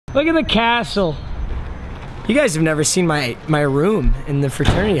Look at the castle. You guys have never seen my room in the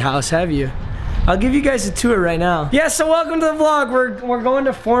fraternity house, have you? I'll give you guys a tour right now. Yeah, so welcome to the vlog. We're going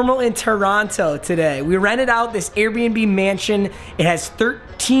to Formal in Toronto today. We rented out this Airbnb mansion. It has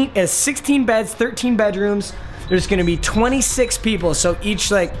 16 beds, 13 bedrooms. There's gonna be 26 people, so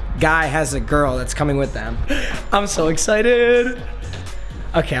each like guy has a girl that's coming with them. I'm so excited.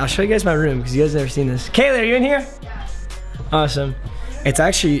 Okay, I'll show you guys my room because you guys have never seen this. Kaylee, are you in here? Yeah. Awesome. It's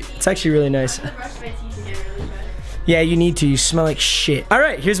actually really nice. I'm gonna brush my teeth again really quick. Yeah, you need to. You smell like shit. All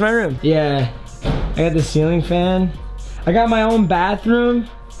right, here's my room. Yeah, I got the ceiling fan. I got my own bathroom.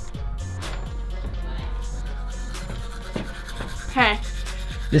 Hey.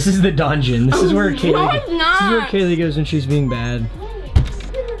 This is the dungeon. This is where Kaylee. No, it's not. This is where Kaylee goes when she's being bad.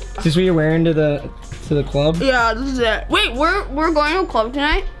 Is this what you're wearing to the club? Yeah, this is it. Wait, we're going to a club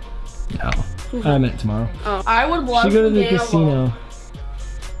tonight? No, I meant tomorrow. Oh, I would love to go to the casino.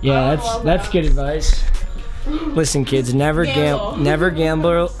 Yeah, that's good advice. Listen, kids, never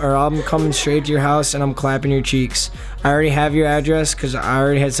gamble, or I'm coming straight to your house and I'm clapping your cheeks. I already have your address because I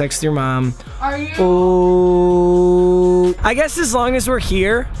already had sex with your mom. Are you? Oh, I guess as long as we're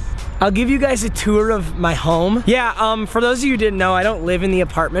here, I'll give you guys a tour of my home. Yeah, for those of you who didn't know, I don't live in the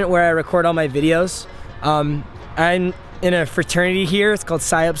apartment where I record all my videos. I'm in a fraternity here. It's called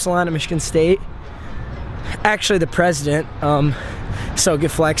Psi Epsilon at Michigan State. Actually, the president. So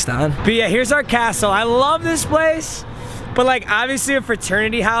get flexed on. But yeah, here's our castle. I love this place, but like obviously a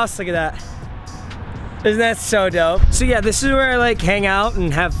fraternity house, look at that. Isn't that so dope? So yeah, this is where I like hang out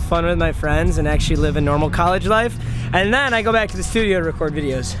and have fun with my friends and actually live a normal college life. And then I go back to the studio to record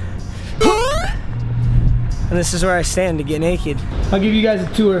videos. And this is where I stand to get naked. I'll give you guys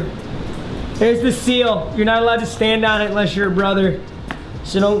a tour. Here's the seal. You're not allowed to stand on it unless you're a brother.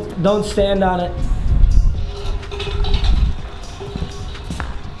 So don't stand on it.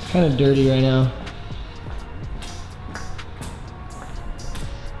 Kind of dirty right now.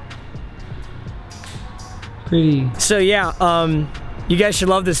 Pretty. So yeah, you guys should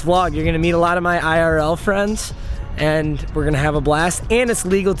love this vlog. You're gonna meet a lot of my IRL friends and we're gonna have a blast, and it's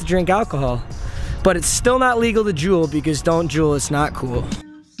legal to drink alcohol. But it's still not legal to jewel because don't jewel, it's not cool.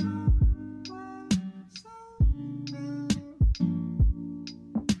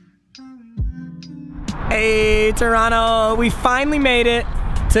 Hey, Toronto, we finally made it.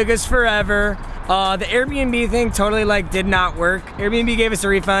 Took us forever. The Airbnb thing totally like did not work. Airbnb gave us a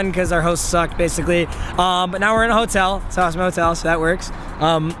refund because our host sucked basically. But now we're in a hotel. It's an awesome hotel, so that works.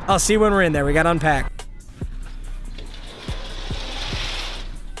 I'll see you when we're in there. We gotta unpack.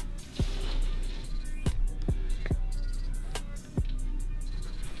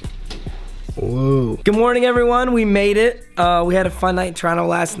 Whoa. Good morning, everyone. We made it. We had a fun night in Toronto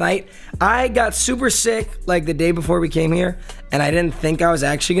last night. I got super sick like the day before we came here, and I didn't think I was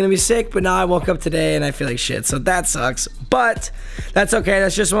actually gonna be sick, but now I woke up today and I feel like shit, so that sucks. But that's okay,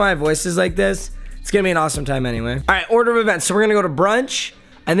 that's just when my voice is like this. It's gonna be an awesome time anyway. All right, order of events. So we're gonna go to brunch.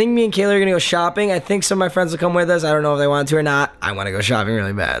 I think me and Kaylee are gonna go shopping. I think some of my friends will come with us. I don't know if they want to or not. I wanna go shopping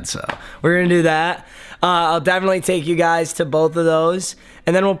really bad, so we're gonna do that. I'll definitely take you guys to both of those.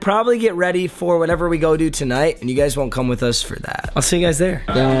 And then we'll probably get ready for whatever we go do tonight, and you guys won't come with us for that. I'll see you guys there.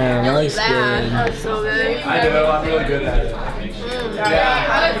 Damn, that was good. That was so good. I do, I'm really good at it.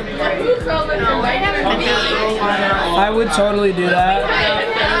 I would totally do that.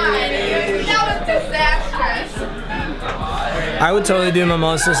 That was disastrous. I would totally do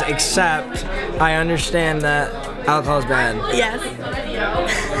mimosas, except I understand that alcohol is bad. Yes.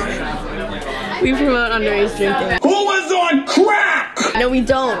 We promote underage drinking. Who was on crack? No, we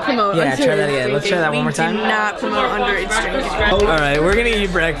don't promote underage drinking. Try that again. Let's try that one more time. We do not promote underage drinking. Alright, we're gonna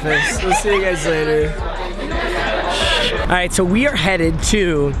eat breakfast. We'll see you guys later. Alright, so we are headed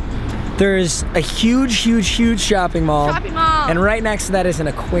to, there's a huge shopping mall. And right next to that is an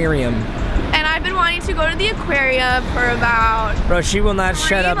aquarium. And I've been wanting to go to the aquarium for about Bro, she will not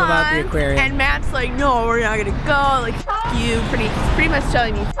shut up about the aquarium. And Matt's like, no, we're not gonna go. Like, f you. Pretty much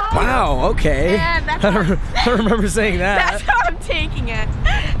telling me. Wow, okay. And that's I don't remember saying that. That's how I'm taking it.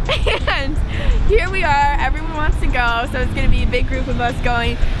 And here we are. Everyone wants to go, so it's gonna be a big group of us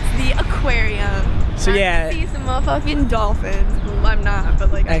going to the aquarium. So yeah. See some motherfucking dolphins. Well, I'm not,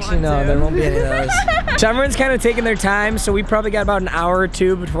 but like actually no, there won't be any of those. So everyone's kind of taking their time, so we probably got about an hour or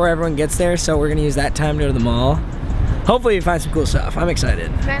two before everyone gets there, so we're gonna use that time to go to the mall. Hopefully we find some cool stuff. I'm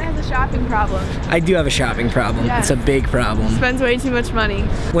excited. Ben has a shopping problem. I do have a shopping problem. Yes. It's a big problem. Spends way too much money.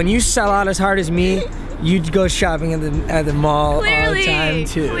 When you sell out as hard as me, you'd go shopping at the mall all the time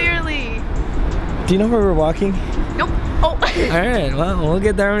too. Clearly. Do you know where we're walking? Nope. Oh. Alright, well, we'll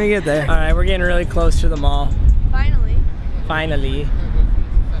get there when we get there. Alright, we're getting really close to the mall. Finally. Finally.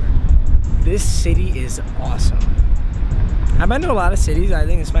 This city is awesome. I've been to a lot of cities. I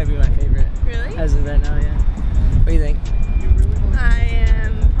think this might be my favorite. Really? As of right now, yeah. What do you think? I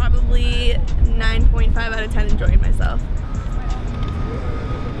am probably 9.5 out of 10 enjoying myself.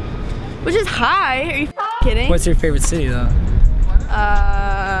 Which is high. Are you kidding? What's your favorite city though?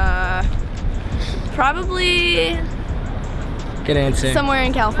 Probably Good answer. somewhere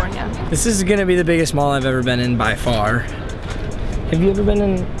in California. This is gonna be the biggest mall I've ever been in by far. Have you ever been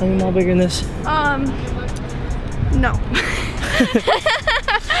in any mall bigger than this? No.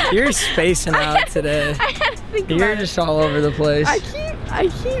 You're spacing out today. I had to think You're about just all over the place. I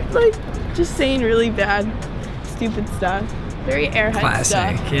keep like just saying really bad, stupid stuff. Very airhead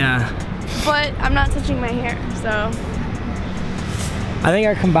Classic, stuff. yeah. But I'm not touching my hair, so. I think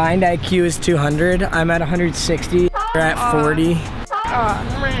our combined IQ is 200. I'm at 160. We're at 40.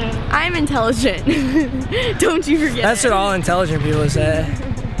 I'm intelligent. Don't you forget. That's what all intelligent people say.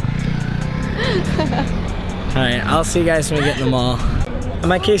 Alright, I'll see you guys when we get in the mall.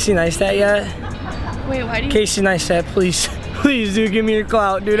 Am I Casey Neistat yet? Wait, why do you? Casey Neistat, please. Please, dude, give me your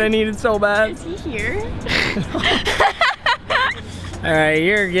clout. Dude, I need it so bad. Is he here? Alright,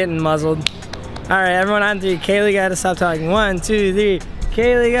 you're getting muzzled. Alright, everyone on 3. Kaylee gotta stop talking. 1, 2, 3.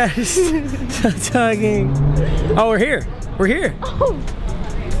 Kaylee gotta stop talking. Oh, we're here. We're here. Oh.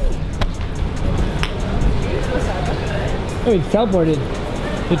 Oh, we teleported.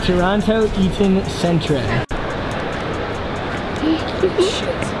 The Toronto Eaton Centre.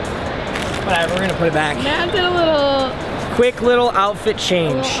 Shit. Whatever, we're gonna put it back. Matt did a little. Quick little outfit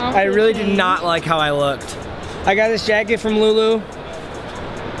change. I really did not like how I looked. I got this jacket from Lulu.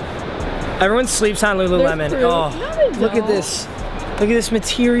 Everyone sleeps on Lululemon. Oh, look at this. Look at this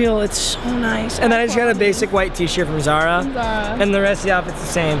material. It's so nice. And then I just got a basic white t-shirt from Zara. And the rest of the outfit's the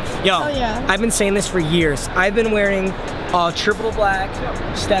same. Yo, I've been saying this for years. I've been wearing triple black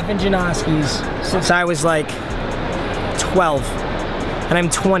Stefan Janoski's since I was like 12. And I'm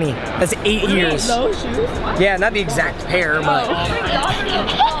 20. That's 8 years. Those shoes? Yeah, not the exact pair, but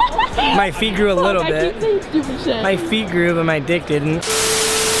my feet grew a little bit. My feet grew, but my dick didn't.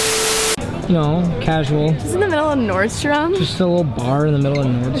 You know, casual. Just in the middle of Nordstrom. Just a little bar in the middle of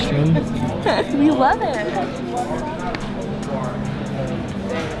Nordstrom. We love it.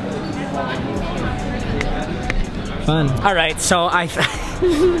 Fun. All right, so I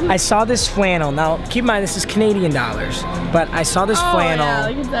saw this flannel. Now, keep in mind, this is Canadian dollars, but I saw this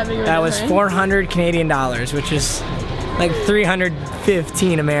flannel that was 400 Canadian dollars, which is like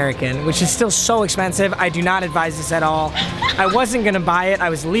 315 American, which is still so expensive. I do not advise this at all. I wasn't gonna buy it. I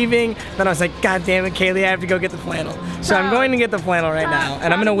was leaving. Then I was like, God damn it, Kaylee, I have to go get the flannel. So I'm going to get the flannel right now,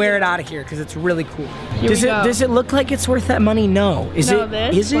 and I'm gonna wear it out of here because it's really cool. Does it look like it's worth that money? No. Is it?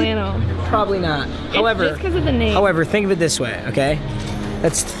 Probably not. However, just because of the name. However, think of it this way, okay?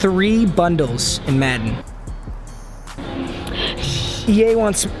 That's 3 bundles in Madden. EA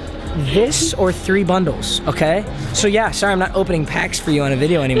wants this or 3 bundles, okay? So yeah, sorry I'm not opening packs for you on a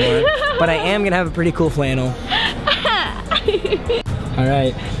video anymore, but I am gonna have a pretty cool flannel. All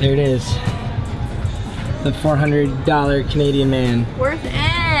right, there it is. The $400 Canadian man. Worth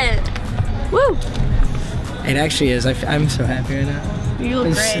it. Woo! It actually is. I'm so happy right now. You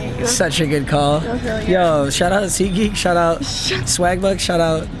look great. Such a good call. Really Yo, shout out SeatGeek, shout out Swagbuck, shout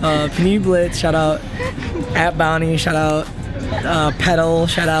out Panini Blitz, shout out App Bounty, shout out Pedal,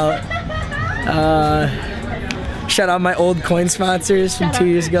 shout out my old coin sponsors from 2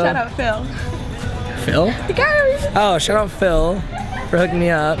 years ago. Shout out Phil. Phil? The guy. Oh, shout out Phil for hooking me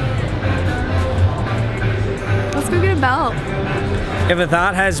up. Let's go get a belt. If a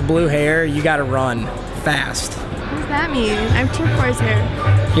thought has blue hair, you gotta run fast. What does that mean? I have turquoise hair.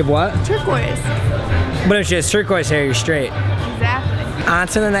 You have what? Turquoise. But if she has turquoise hair, you're straight. Exactly. On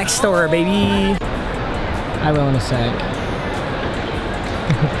to the next store, baby. I will in a sec.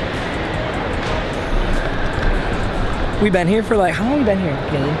 We've been here for like, how long have we been here,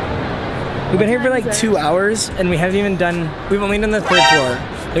 Kaylee? We've been here for like 2 hours and we haven't even done, we've only done the 3rd floor.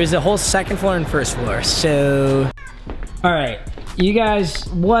 There's a whole 2nd floor and 1st floor, so. All right, you guys,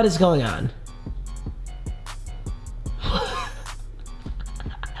 what is going on? Oh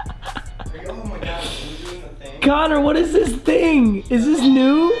my god, are you doing the thing? Connor, what is this thing? Is this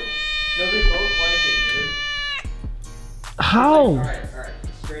new? No, they both like it, dude. How? Alright,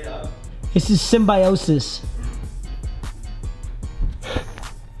 straight up. This is symbiosis.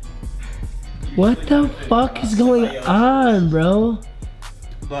 What the fuck is going on, bro?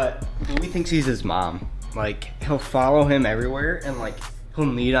 But Louis thinks he's his mom. Like, he'll follow him everywhere and like, he'll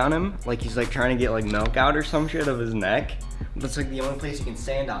knead on him. Like he's like trying to get like milk out or some shit of his neck. That's like the only place you can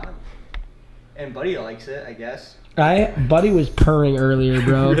stand on him. And Buddy likes it, I guess. Buddy was purring earlier,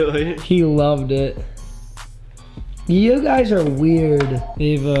 bro. Really? He loved it. You guys are weird.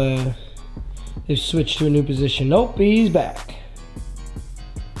 They've switched to a new position. Nope, he's back.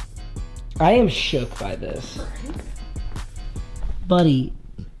 I am shook by this. Buddy,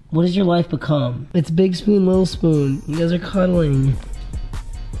 what has your life become? It's big spoon, little spoon. You guys are cuddling.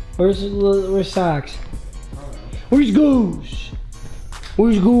 Where's Socks? Where's Goose?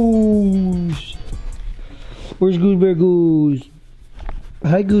 Where's Goose? Where's Goose Bear Goose?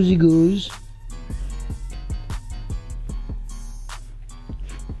 Hi, Goosey Goose.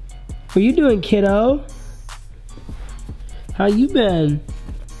 What you doing, kiddo? How you been?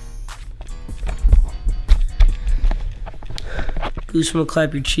 Goose, I'm gonna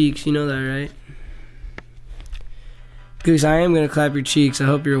clap your cheeks. You know that, right? Goose, I am gonna clap your cheeks. I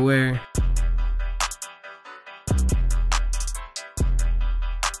hope you're aware.